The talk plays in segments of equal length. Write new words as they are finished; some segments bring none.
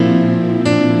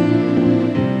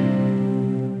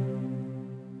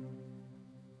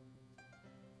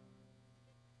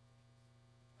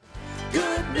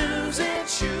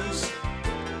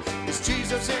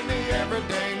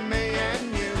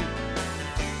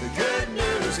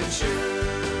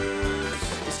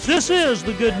This is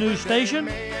the Good News Station,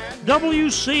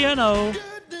 WCNO,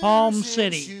 Palm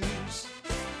City.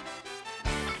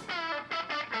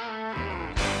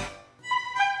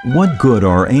 What good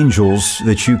are angels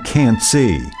that you can't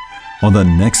see? On the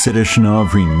next edition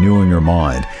of Renewing Your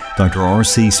Mind, Dr.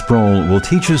 R.C. Sproul will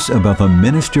teach us about the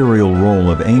ministerial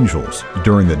role of angels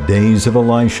during the days of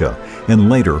Elisha and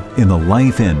later in the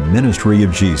life and ministry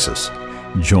of Jesus.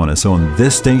 Join us on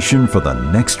this station for the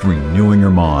next Renewing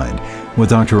Your Mind with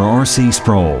Dr. R.C.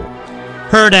 Sproul.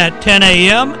 Heard at 10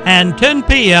 a.m. and 10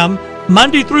 p.m.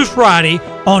 Monday through Friday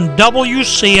on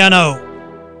WCNO.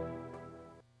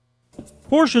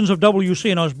 Portions of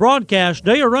WCNO's broadcast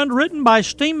day are underwritten by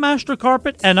Steammaster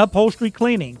Carpet and Upholstery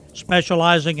Cleaning,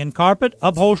 specializing in carpet,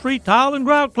 upholstery, tile, and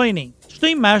grout cleaning.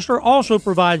 Steammaster also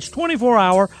provides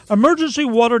 24-hour emergency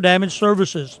water damage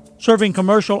services, serving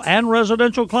commercial and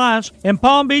residential clients in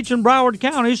Palm Beach and Broward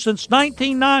counties since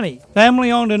 1990.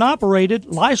 Family-owned and operated,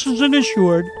 licensed and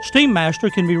insured,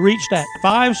 Steammaster can be reached at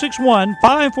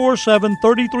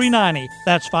 561-547-3390.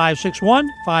 That's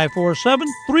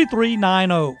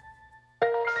 561-547-3390.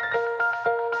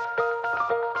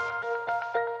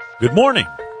 Good morning.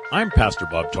 I'm Pastor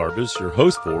Bob Tarbus, your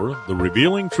host for the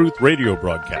Revealing Truth radio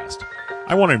broadcast.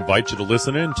 I want to invite you to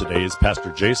listen in today as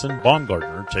Pastor Jason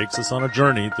Baumgartner takes us on a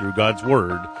journey through God's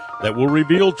Word that will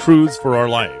reveal truths for our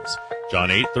lives.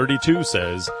 John 8:32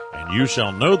 says, "And you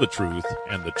shall know the truth,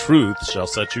 and the truth shall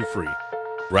set you free."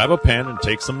 Grab a pen and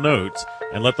take some notes,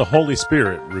 and let the Holy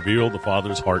Spirit reveal the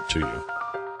Father's heart to you.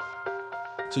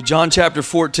 So John chapter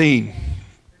 14.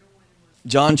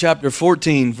 John chapter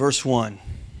 14, verse 1.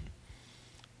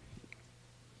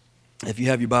 If you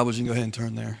have your Bibles, you can go ahead and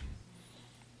turn there.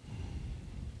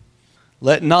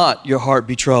 Let not your heart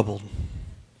be troubled.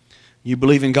 You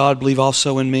believe in God, believe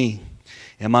also in me.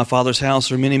 In my Father's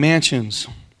house are many mansions.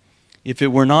 If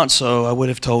it were not so, I would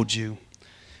have told you.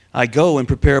 I go and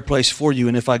prepare a place for you,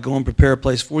 and if I go and prepare a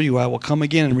place for you, I will come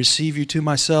again and receive you to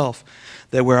myself,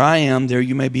 that where I am, there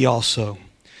you may be also.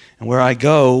 And where I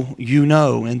go, you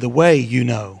know, and the way you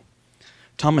know.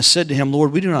 Thomas said to him,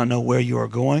 Lord, we do not know where you are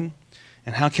going,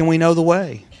 and how can we know the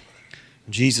way?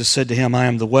 Jesus said to him, I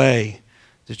am the way,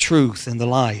 the truth, and the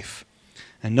life,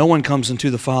 and no one comes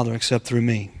unto the Father except through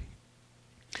me.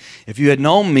 If you had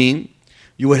known me,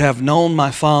 you would have known my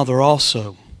Father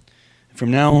also. From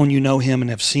now on you know him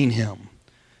and have seen him.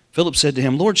 Philip said to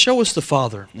him, Lord, show us the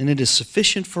Father, and it is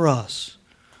sufficient for us.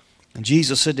 And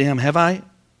Jesus said to him, Have I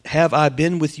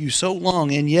been with you so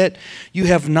long, and yet you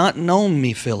have not known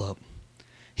me, Philip?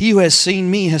 He who has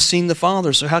seen me has seen the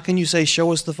Father. So how can you say,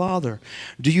 show us the Father?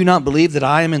 Do you not believe that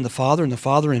I am in the Father and the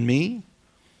Father in me?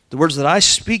 The words that I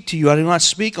speak to you, I do not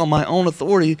speak on my own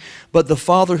authority, but the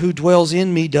Father who dwells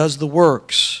in me does the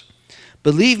works.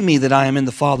 Believe me that I am in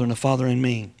the Father and the Father in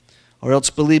me, or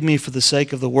else believe me for the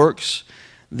sake of the works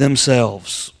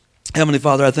themselves. Heavenly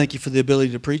Father, I thank you for the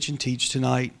ability to preach and teach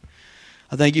tonight.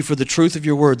 I thank you for the truth of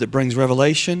your word that brings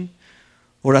revelation.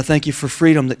 Lord, I thank you for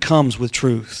freedom that comes with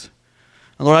truth.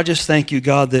 And Lord, I just thank you,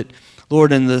 God, that,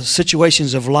 Lord, in the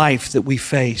situations of life that we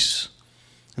face,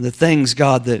 and the things,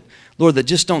 God, that, Lord, that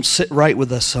just don't sit right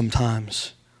with us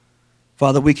sometimes,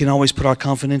 Father, we can always put our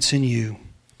confidence in you.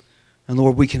 And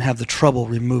Lord, we can have the trouble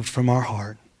removed from our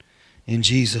heart. In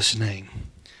Jesus' name,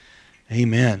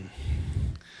 amen.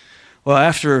 Well,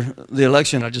 after the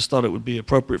election, I just thought it would be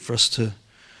appropriate for us to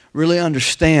really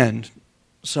understand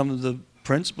some of the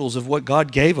principles of what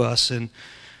God gave us and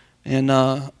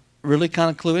really kind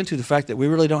of clue into the fact that we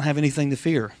really don't have anything to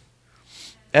fear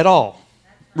at all.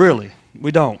 Really,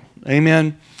 we don't.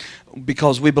 Amen.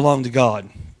 Because we belong to God.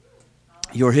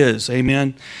 You're His.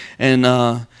 Amen. And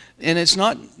it's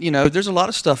not, there's a lot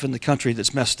of stuff in the country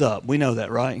that's messed up. We know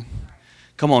that, right?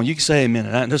 Come on, you can say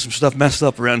amen. There's some stuff messed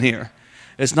up around here.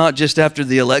 It's not just after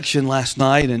the election last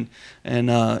night and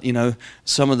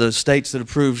some of the states that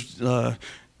approved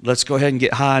let's go ahead and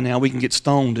get high now. We can get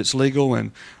stoned. It's legal,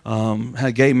 and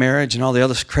had gay marriage and all the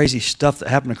other crazy stuff that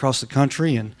happened across the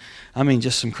country. And I mean,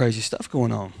 just some crazy stuff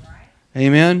going on.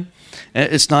 Amen.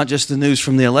 It's not just the news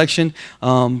from the election,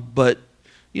 but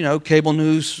cable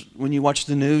news. When you watch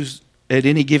the news at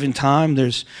any given time,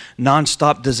 there's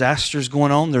nonstop disasters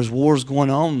going on. There's wars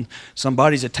going on.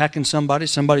 Somebody's attacking somebody.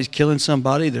 Somebody's killing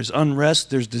somebody. There's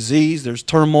unrest. There's disease. There's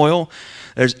turmoil.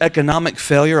 There's economic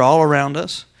failure all around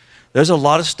us. There's a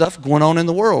lot of stuff going on in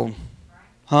the world.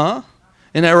 Huh?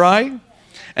 Isn't that right?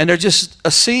 And there just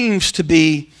seems to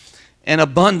be an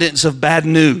abundance of bad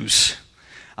news.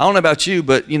 I don't know about you,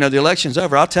 but, the election's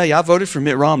over. I'll tell you, I voted for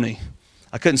Mitt Romney.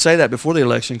 I couldn't say that before the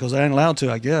election because I ain't allowed to,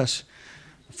 I guess.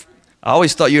 I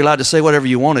always thought you were allowed to say whatever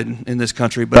you wanted in this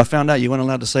country, but I found out you weren't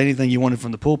allowed to say anything you wanted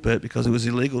from the pulpit because it was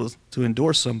illegal to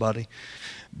endorse somebody.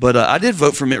 But I did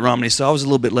vote for Mitt Romney, so I was a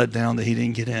little bit let down that he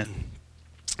didn't get in.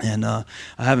 And I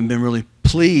haven't been really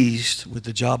pleased with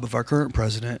the job of our current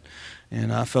president,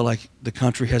 and I feel like the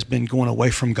country has been going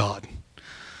away from God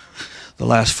the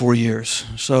last 4 years.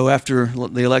 So after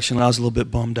the election, I was a little bit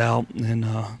bummed out, and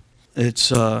it's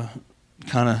kind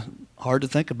of hard to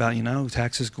think about,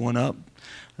 taxes going up.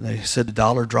 They said the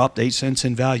dollar dropped 8 cents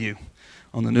in value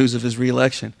on the news of his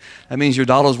reelection. That means your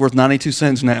dollar's worth 92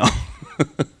 cents now.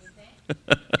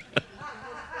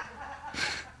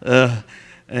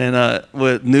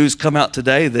 With news come out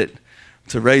today that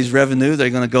to raise revenue,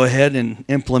 they're going to go ahead and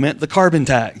implement the carbon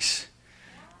tax.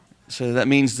 So that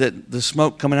means that the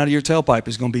smoke coming out of your tailpipe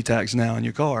is going to be taxed now in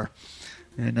your car.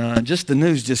 And just the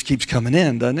news just keeps coming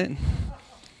in, doesn't it?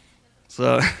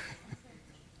 So,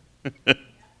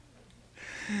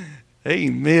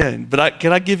 amen. But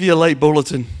can I give you a late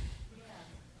bulletin?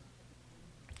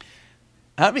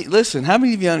 Listen, how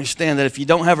many of you understand that if you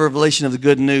don't have a revelation of the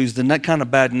good news, then that kind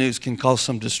of bad news can cause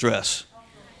some distress?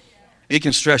 It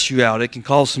can stress you out. It can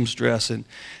cause some stress, and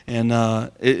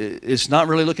it's not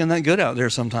really looking that good out there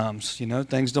sometimes.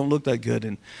 Things don't look that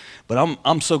good. But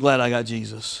I'm so glad I got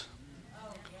Jesus.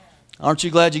 Aren't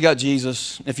you glad you got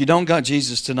Jesus? If you don't got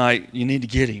Jesus tonight, you need to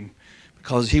get him,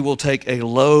 because he will take a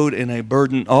load and a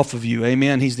burden off of you.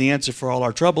 Amen. He's the answer for all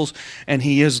our troubles, and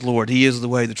he is Lord. He is the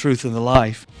way, the truth, and the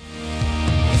life.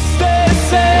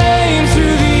 Same through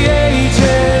the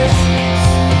ages.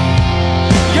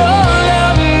 Your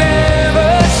love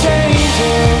never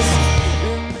changes.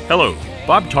 Hello,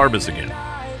 Bob Tarbus again.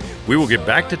 We will get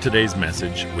back to today's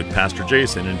message with Pastor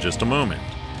Jason in just a moment.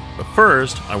 But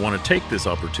first, I want to take this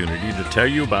opportunity to tell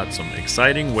you about some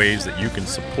exciting ways that you can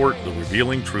support the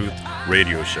Revealing Truth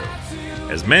radio show.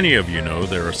 As many of you know,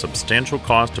 there are substantial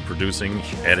costs to producing,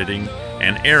 editing,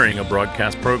 and airing a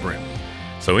broadcast program.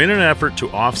 So in an effort to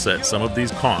offset some of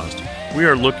these costs, we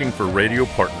are looking for radio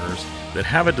partners that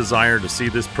have a desire to see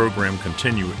this program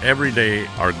continue every day.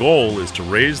 Our goal is to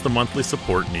raise the monthly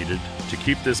support needed to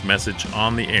keep this message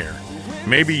on the air.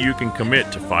 Maybe you can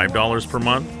commit to $5 per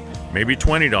month, maybe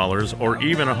 $20, or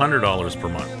even $100 per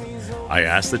month. I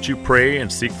ask that you pray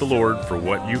and seek the Lord for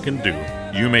what you can do.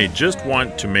 You may just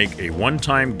want to make a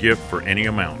one-time gift for any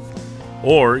amount,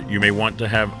 or you may want to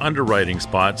have underwriting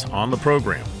spots on the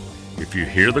program. If you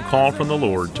hear the call from the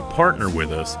Lord to partner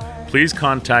with us, please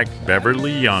contact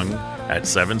Beverly Young at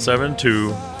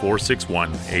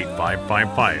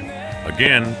 772-461-8555.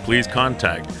 Again, please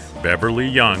contact Beverly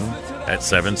Young at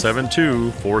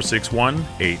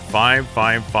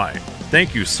 772-461-8555.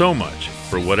 Thank you so much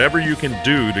for whatever you can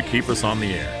do to keep us on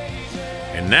the air.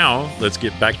 And now, let's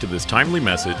get back to this timely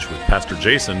message with Pastor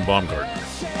Jason Baumgartner.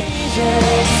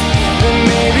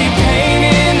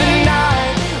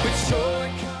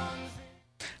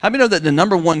 How many know that the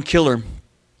number one killer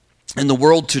in the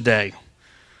world today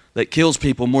that kills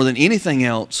people more than anything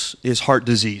else is heart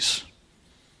disease?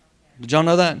 Did y'all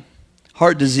know that?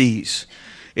 Heart disease.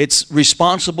 It's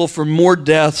responsible for more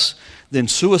deaths than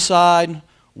suicide,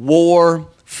 war,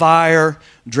 fire,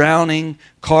 drowning,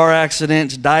 car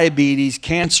accidents, diabetes,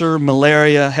 cancer,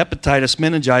 malaria, hepatitis,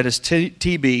 meningitis,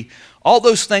 TB. All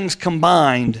those things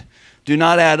combined do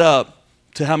not add up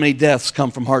to how many deaths come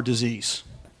from heart disease.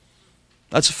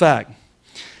 That's a fact.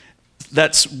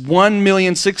 That's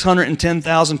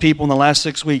 1,610,000 people in the last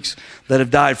 6 weeks that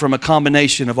have died from a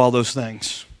combination of all those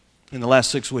things in the last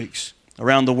 6 weeks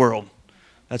around the world.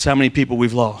 That's how many people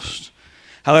we've lost.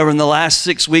 However, in the last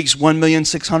 6 weeks,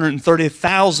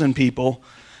 1,630,000 people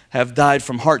have died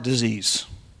from heart disease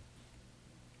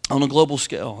on a global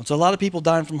scale. It's a lot of people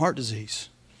dying from heart disease.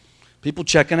 People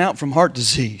checking out from heart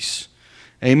disease.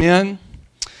 Amen?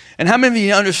 And how many of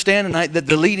you understand tonight that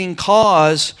the leading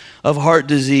cause of heart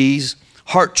disease,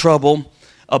 heart trouble,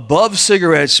 above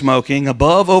cigarette smoking,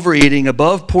 above overeating,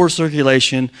 above poor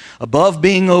circulation, above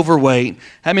being overweight,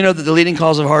 how many know that the leading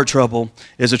cause of heart trouble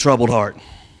is a troubled heart?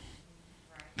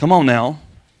 Come on now.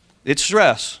 It's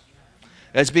stress.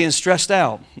 It's being stressed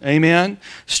out. Amen?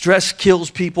 Stress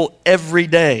kills people every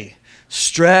day.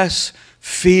 Stress,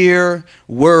 fear,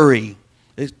 worry.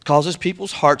 It causes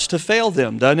people's hearts to fail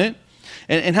them, doesn't it?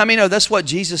 And how many know that's what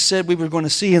Jesus said we were going to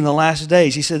see in the last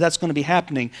days? He said that's going to be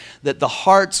happening, that the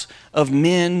hearts of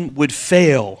men would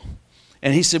fail.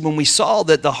 And he said when we saw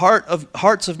that the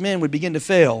hearts of men would begin to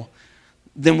fail,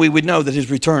 then we would know that his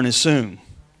return is soon.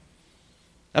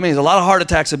 That means a lot of heart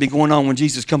attacks will be going on when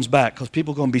Jesus comes back because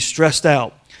people are going to be stressed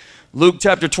out. Luke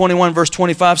chapter 21 verse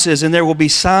 25 says, and there will be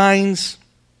signs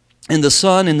in the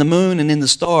sun, in the moon, and in the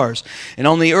stars, and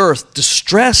on the earth,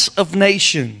 distress of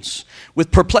nations,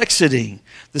 with perplexity,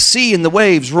 the sea and the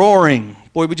waves roaring.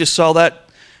 Boy, we just saw that,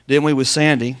 didn't we, with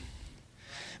Sandy?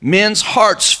 Men's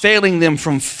hearts failing them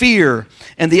from fear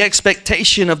and the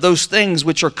expectation of those things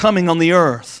which are coming on the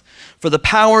earth. For the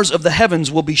powers of the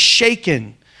heavens will be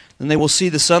shaken, and they will see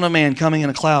the Son of Man coming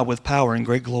in a cloud with power and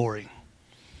great glory.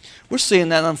 We're seeing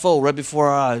that unfold right before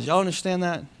our eyes. Y'all understand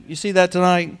that? You see that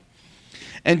tonight?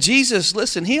 And Jesus,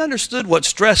 listen, he understood what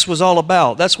stress was all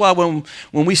about. That's why when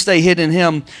we stay hid in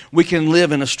him, we can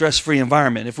live in a stress-free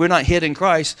environment. If we're not hid in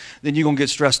Christ, then you're going to get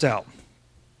stressed out.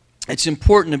 It's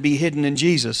important to be hidden in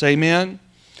Jesus. Amen?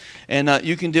 And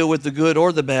you can deal with the good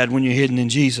or the bad when you're hidden in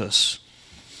Jesus.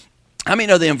 How many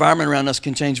know the environment around us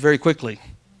can change very quickly?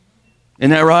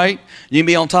 Isn't that right? You can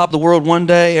be on top of the world one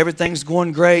day, everything's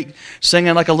going great,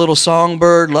 singing like a little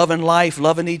songbird, loving life,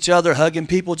 loving each other, hugging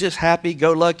people, just happy,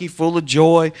 go lucky, full of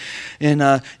joy.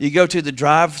 And you go to the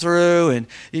drive-thru and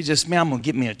you just, man, I'm going to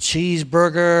get me a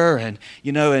cheeseburger. And,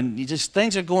 you know, and you just,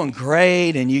 things are going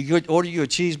great. And you order you a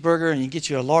cheeseburger and you get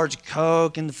you a large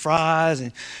Coke and the fries.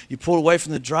 And you pull away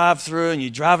from the drive-thru and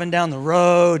you're driving down the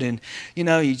road. And, you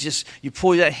know, you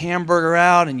pull that hamburger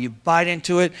out and you bite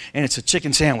into it and it's a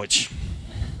chicken sandwich.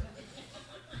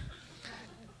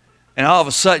 And all of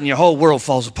a sudden, your whole world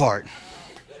falls apart.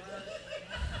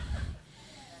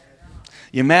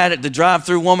 You're mad at the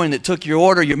drive-thru woman that took your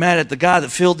order. You're mad at the guy that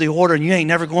filled the order, and you ain't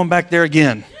never going back there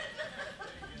again.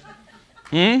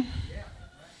 Because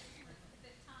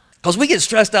we get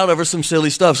stressed out over some silly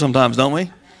stuff sometimes, don't we?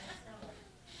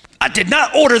 I did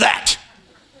not order that.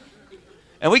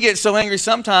 And we get so angry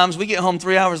sometimes, we get home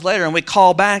 3 hours later, and we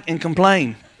call back and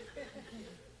complain.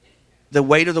 The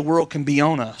weight of the world can be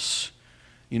on us.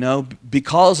 You know,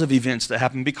 because of events that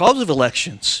happen, because of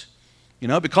elections, you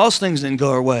know, because things didn't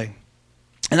go our way.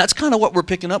 And that's kind of what we're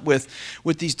picking up with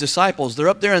these disciples. They're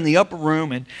up there in the upper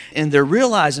room and they're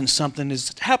realizing something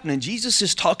is happening. Jesus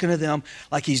is talking to them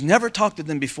like he's never talked to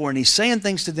them before, and he's saying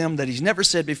things to them that he's never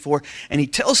said before, and he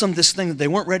tells them this thing that they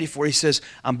weren't ready for. He says,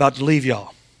 I'm about to leave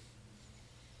y'all.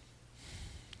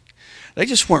 They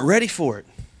just weren't ready for it.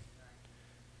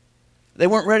 They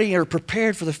weren't ready or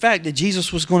prepared for the fact that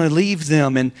Jesus was going to leave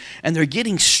them, and they're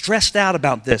getting stressed out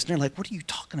about this. And they're like, what are you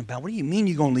talking about? What do you mean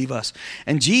you're going to leave us?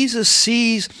 And Jesus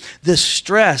sees this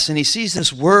stress, and he sees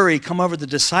this worry come over the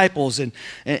disciples, and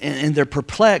they're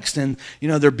perplexed, and you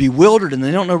know, they're bewildered, and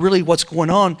they don't know really what's going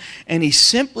on. And he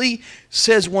simply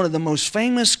says one of the most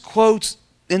famous quotes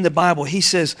in the Bible. He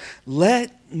says,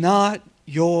 let not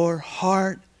your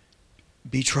heart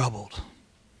be troubled.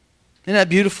 Isn't that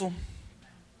beautiful?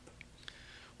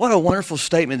 What a wonderful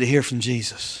statement to hear from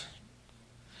Jesus.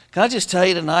 Can I just tell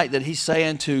you tonight that he's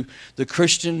saying to the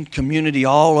Christian community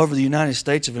all over the United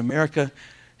States of America,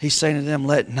 he's saying to them,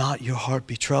 let not your heart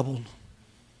be troubled.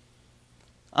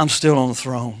 I'm still on the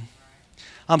throne.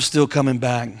 I'm still coming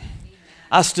back.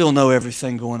 I still know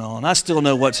everything going on. I still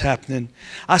know what's happening.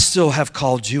 I still have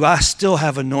called you. I still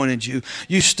have anointed you.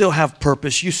 You still have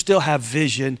purpose. You still have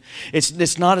vision.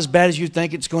 It's not as bad as you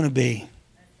think it's going to be.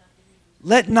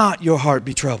 Let not your heart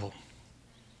be troubled.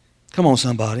 Come on,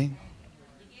 somebody.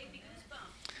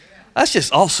 That's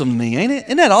just awesome to me, ain't it?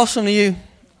 Isn't that awesome to you?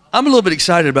 I'm a little bit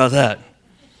excited about that.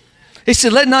 He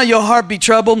said, let not your heart be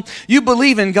troubled. You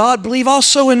believe in God, believe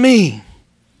also in me.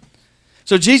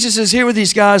 So Jesus is here with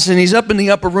these guys, and he's up in the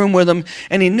upper room with them,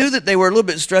 and he knew that they were a little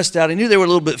bit stressed out. He knew they were a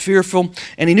little bit fearful,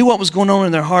 and he knew what was going on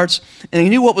in their hearts, and he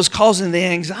knew what was causing the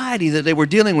anxiety that they were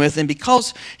dealing with. And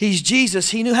because he's Jesus,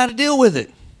 he knew how to deal with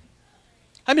it.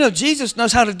 I mean, Jesus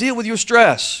knows how to deal with your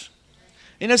stress.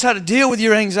 He knows how to deal with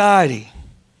your anxiety.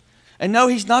 And no,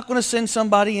 he's not going to send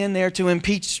somebody in there to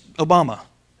impeach Obama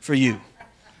for you.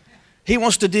 He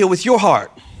wants to deal with your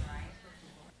heart.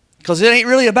 Because it ain't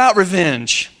really about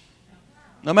revenge.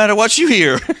 No matter what you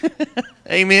hear.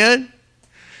 Amen.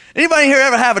 Anybody here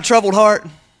ever have a troubled heart?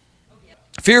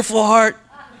 Fearful heart?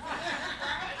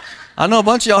 I know a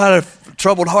bunch of y'all had a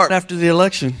troubled heart after the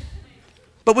election.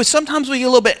 But sometimes we get a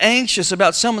little bit anxious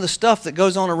about some of the stuff that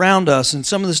goes on around us and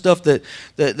some of the stuff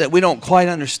that we don't quite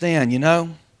understand, you know?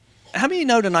 How many of you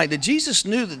know tonight that Jesus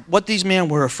knew that what these men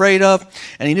were afraid of,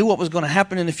 and he knew what was going to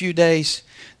happen in a few days?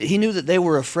 He knew that they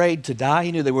were afraid to die.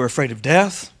 He knew they were afraid of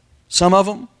death, some of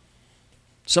them.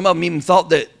 Some of them even thought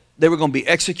that they were going to be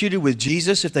executed with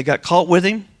Jesus if they got caught with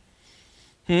him.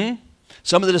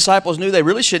 Some of the disciples knew they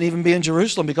really shouldn't even be in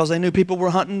Jerusalem because they knew people were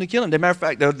hunting to kill him. As a matter of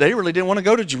fact, they really didn't want to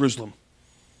go to Jerusalem.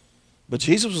 But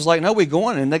Jesus was like, no, we're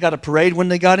going. And they got a parade when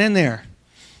they got in there.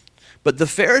 But the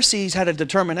Pharisees had a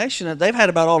determination that they've had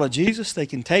about all of Jesus they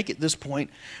can take at this point.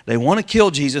 They want to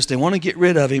kill Jesus. They want to get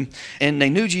rid of him. And they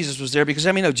knew Jesus was there because,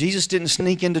 I mean, no, Jesus didn't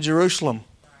sneak into Jerusalem.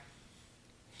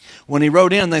 When he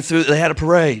rode in, they had a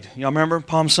parade. Y'all remember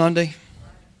Palm Sunday?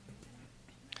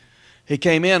 He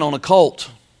came in on a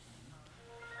colt,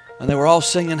 and they were all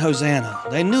singing Hosanna.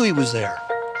 They knew he was there.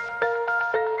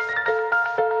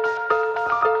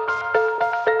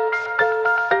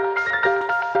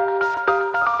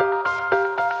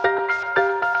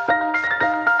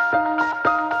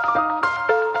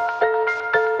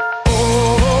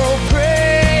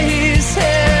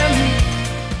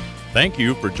 Thank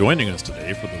you for joining us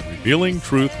today for the Revealing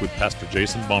Truth with Pastor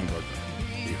Jason Baumgartner.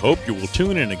 We hope you will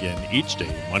tune in again each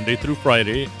day, Monday through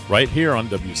Friday, right here on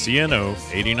WCNO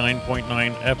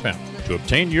 89.9 FM. To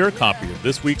obtain your copy of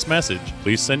this week's message,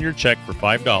 please send your check for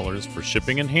 $5 for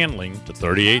shipping and handling to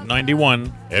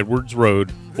 3891 Edwards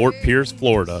Road, Fort Pierce,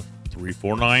 Florida,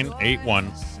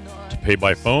 34981. To pay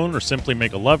by phone or simply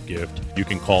make a love gift, you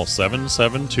can call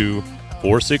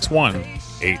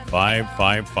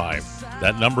 772-461-8555.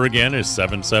 That number again is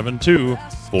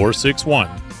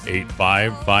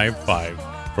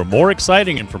 772-461-8555. For more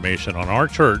exciting information on our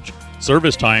church,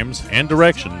 service times, and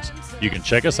directions, you can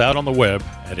check us out on the web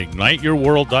at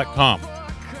igniteyourworld.com.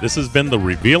 This has been The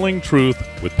Revealing Truth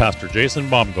with Pastor Jason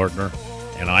Baumgartner,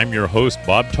 and I'm your host,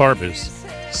 Bob Tarbis.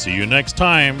 See you next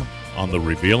time on The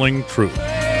Revealing Truth.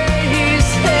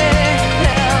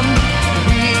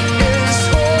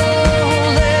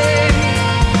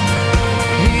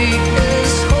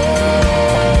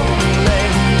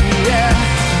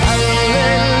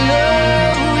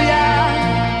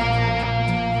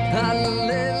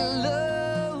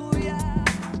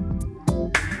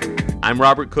 I'm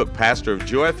Robert Cook, pastor of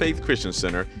Joy of Faith Christian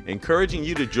Center, encouraging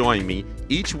you to join me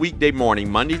each weekday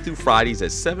morning, Monday through Fridays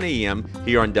at 7 a.m.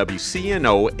 here on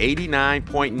WCNO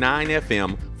 89.9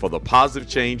 FM for the Positive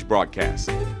Change broadcast.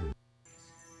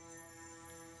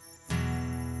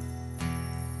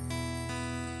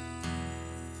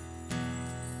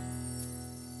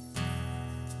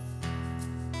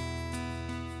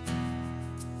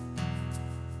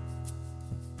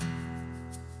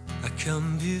 I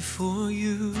come before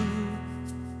you,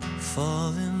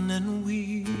 fallen and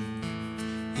weak,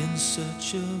 in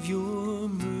search of your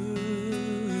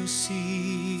mercy.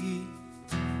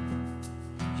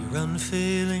 Your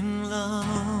unfailing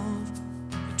love,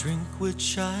 the drink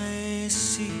which I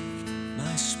seek,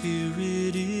 my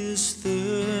spirit is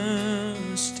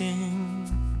thirsting.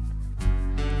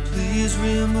 Please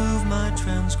remove my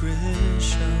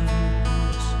transgressions,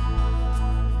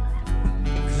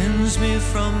 cleanse me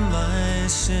from my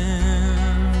sin.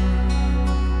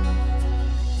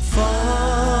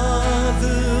 Father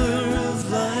of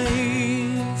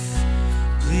life,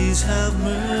 please have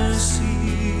mercy.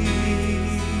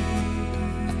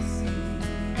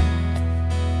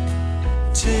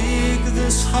 Take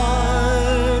this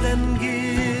heart and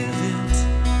give it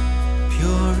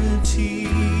purity.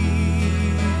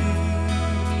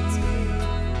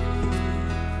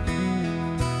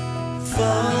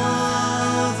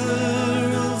 Father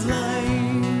of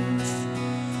life,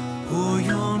 pour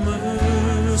your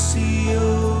mercy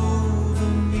over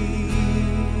me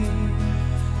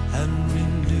and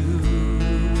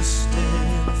renew a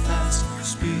steadfast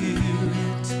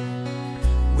spirit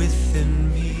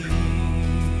within me.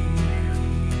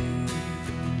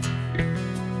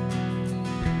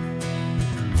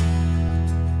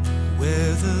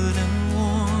 Weathered and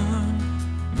worn,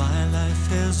 my life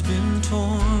has been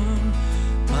torn,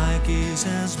 my gaze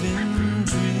has been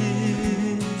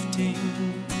drifting.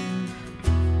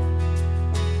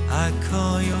 I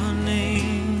call your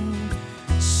name,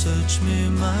 search me,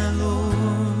 my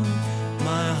Lord,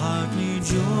 my heart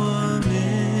needs your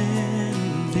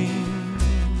mending.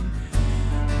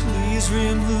 Please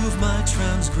remove my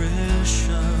transgressions,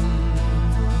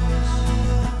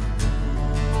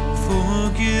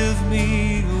 forgive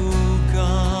me, O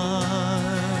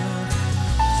God.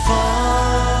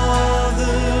 Father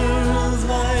of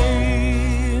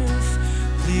life,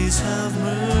 please have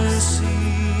mercy.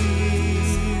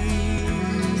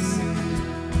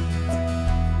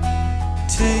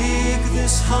 Take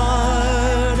this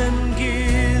heart and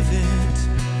give it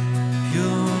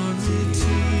purity.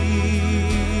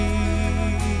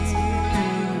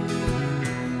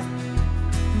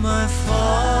 My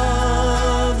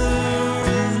Father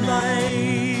of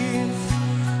life,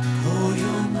 pour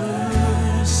your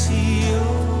mercy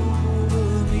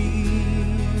over me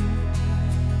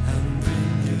and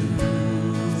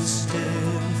renew a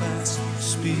steadfast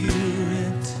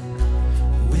spirit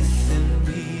within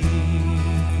me.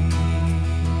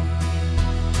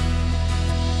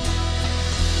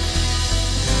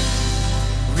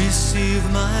 Receive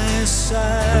my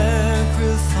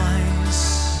sacrifice,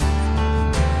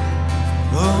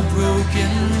 a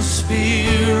broken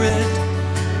spirit,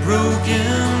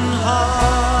 broken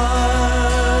heart.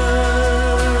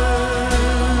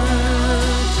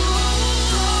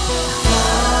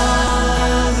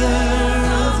 Father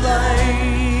of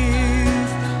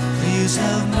life, please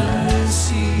have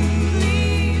mercy.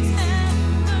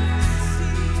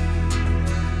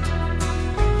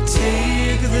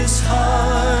 Take this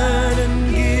heart and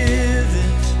give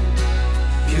it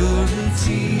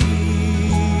purity.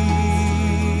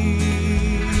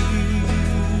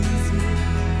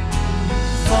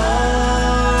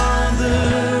 Father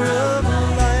of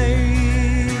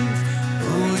life,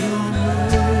 oh, your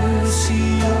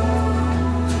mercy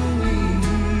on me,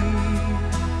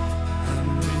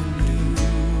 and renew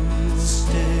the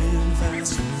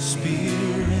steadfast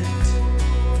spirit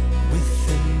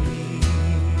within me.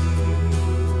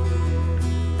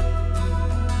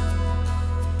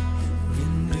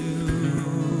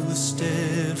 Renew the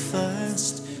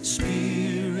steadfast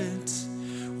spirit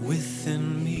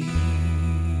within me.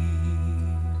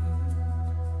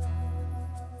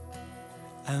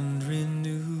 And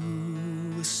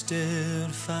renew a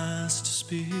steadfast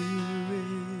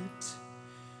spirit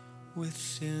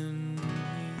within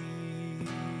me.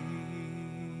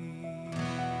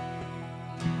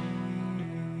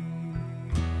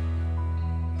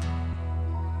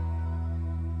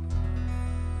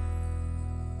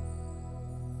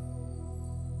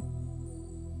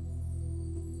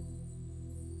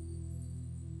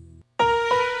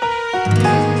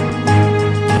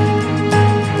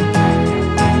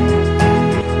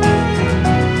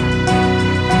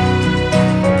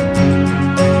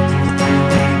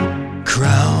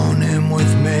 Crown him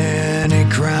with many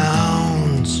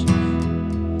crowns,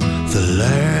 the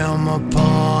Lamb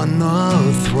upon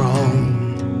the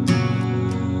throne.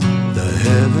 The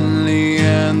heavenly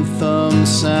anthem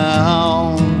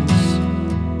sounds,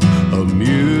 a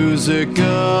music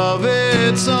of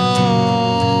its own.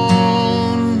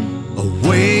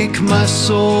 Awake, my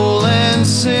soul, and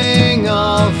sing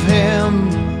of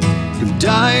him who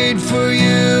died for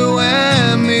you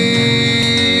and me.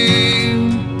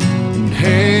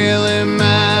 Hail him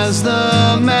as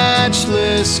the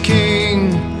matchless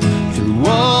King through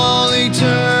all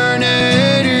eternity.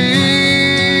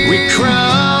 We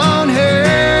crown him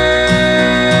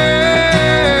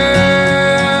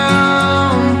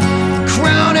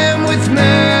with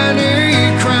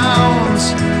many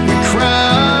crowns. We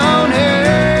crown him.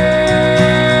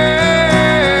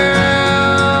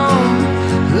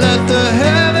 Let the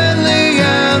heavenly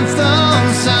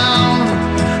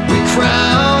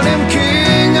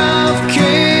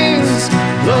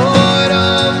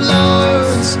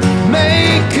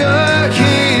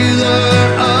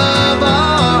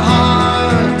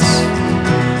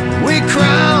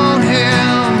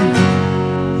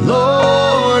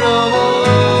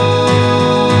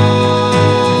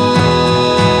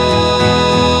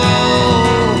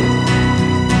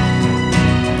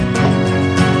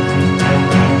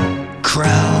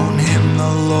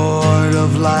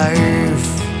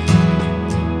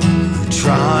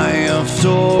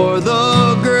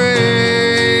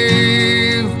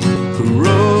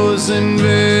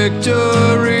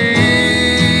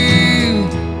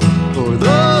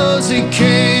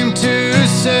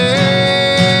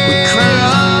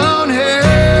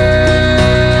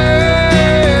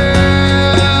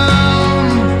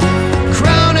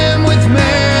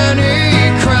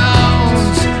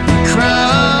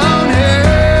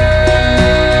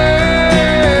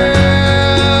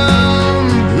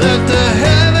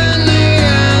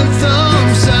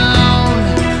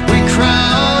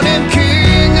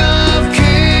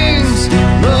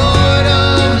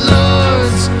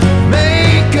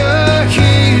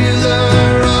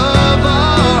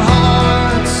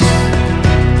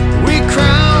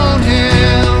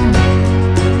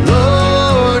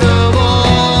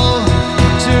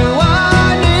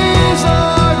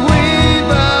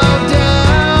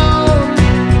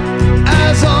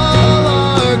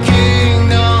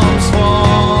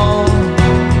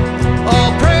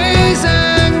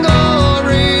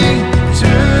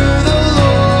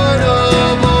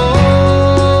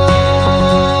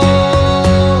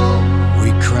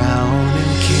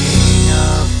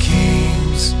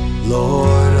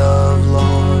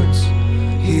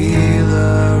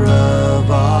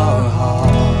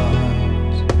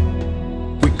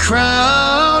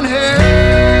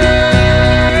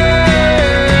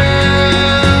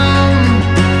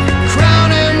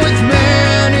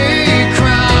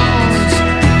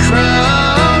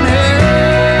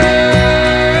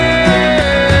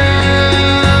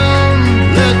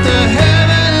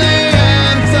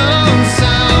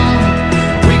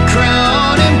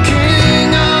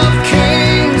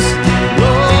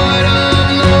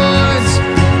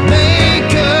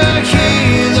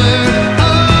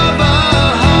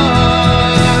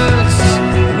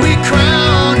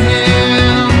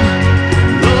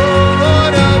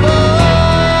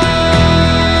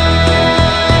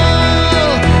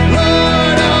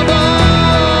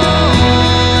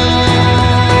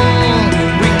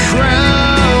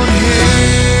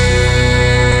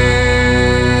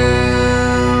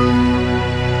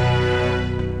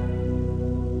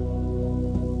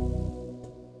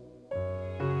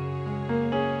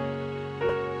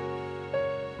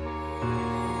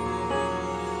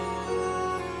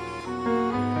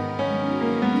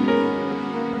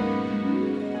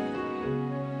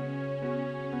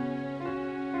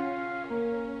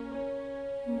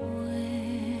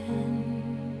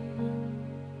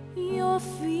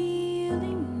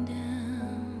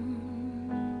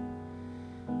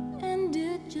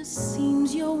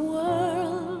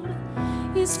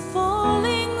is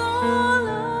falling all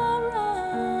around.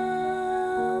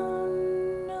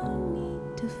 No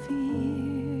need to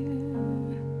fear,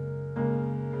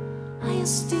 I'll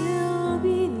still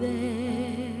be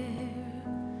there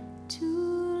to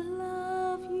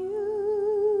love you.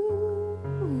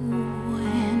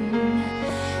 When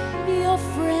your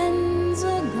friends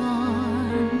are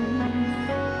gone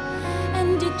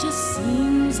and it just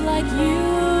seems like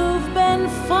you've been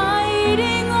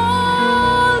fighting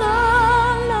all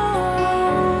alone,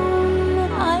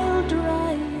 I'll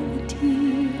dry the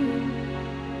tear,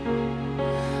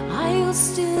 I'll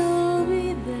still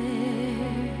be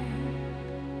there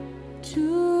to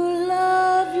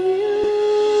love you.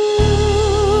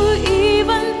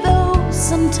 Even though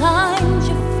sometimes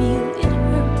you feel it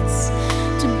hurts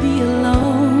to be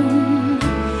alone,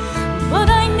 but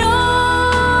I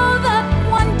know that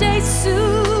one day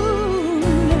soon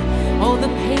all the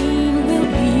pain will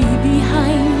be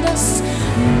behind us.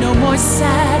 No more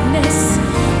sadness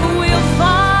will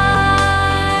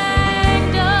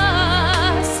find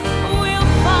us. Will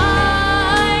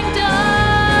find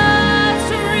us.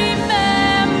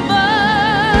 Remember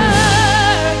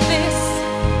this,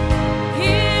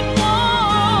 it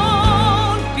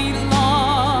won't be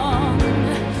long.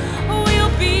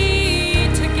 We'll be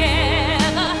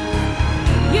together.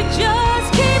 You just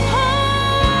keep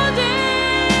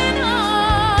holding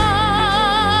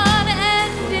on,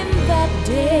 and in that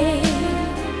day,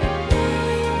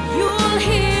 you'll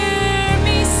hear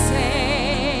me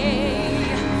say,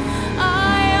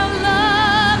 I'll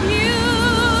love you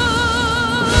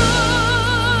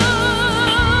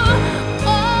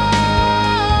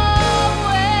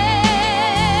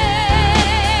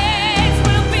always.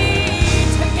 We'll be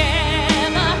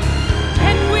together,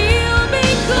 and we'll be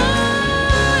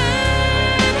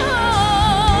going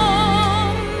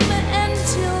home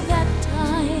until that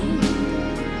time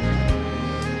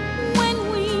when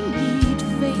we meet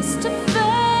face to face.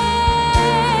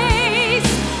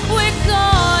 We're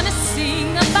gonna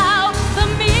sing about the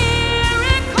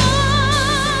miracle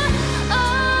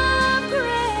of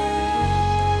grace.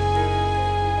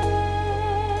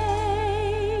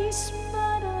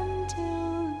 But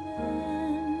until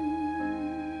then,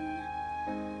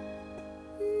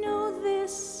 know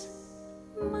this,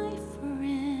 my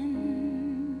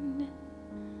friend,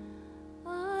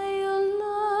 I'll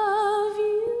love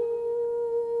you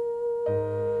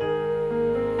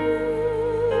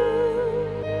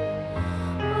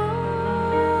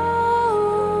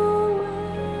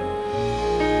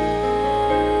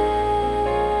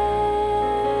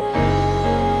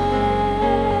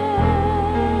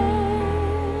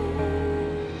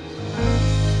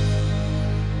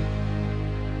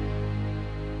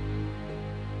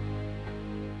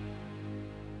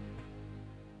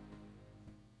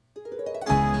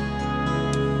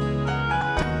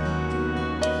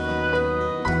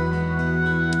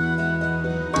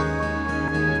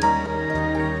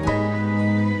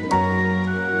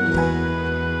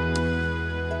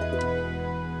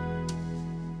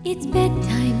It's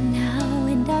bedtime now,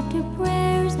 and after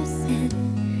prayers are said,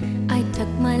 I tuck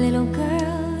my little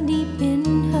girl deep in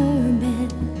her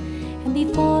bed. And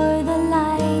before the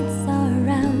lights are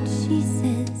out, she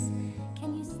says,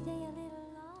 can you stay a little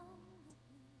longer?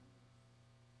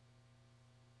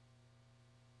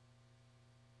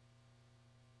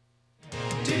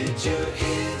 Did you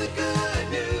hear the good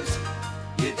news?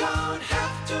 You don't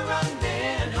have to run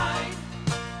and hide.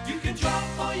 You can drop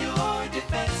all your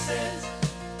defenses.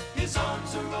 His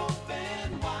arms are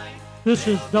open wide. This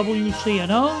is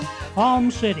WCNO,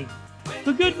 Palm City,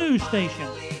 the Good News Station.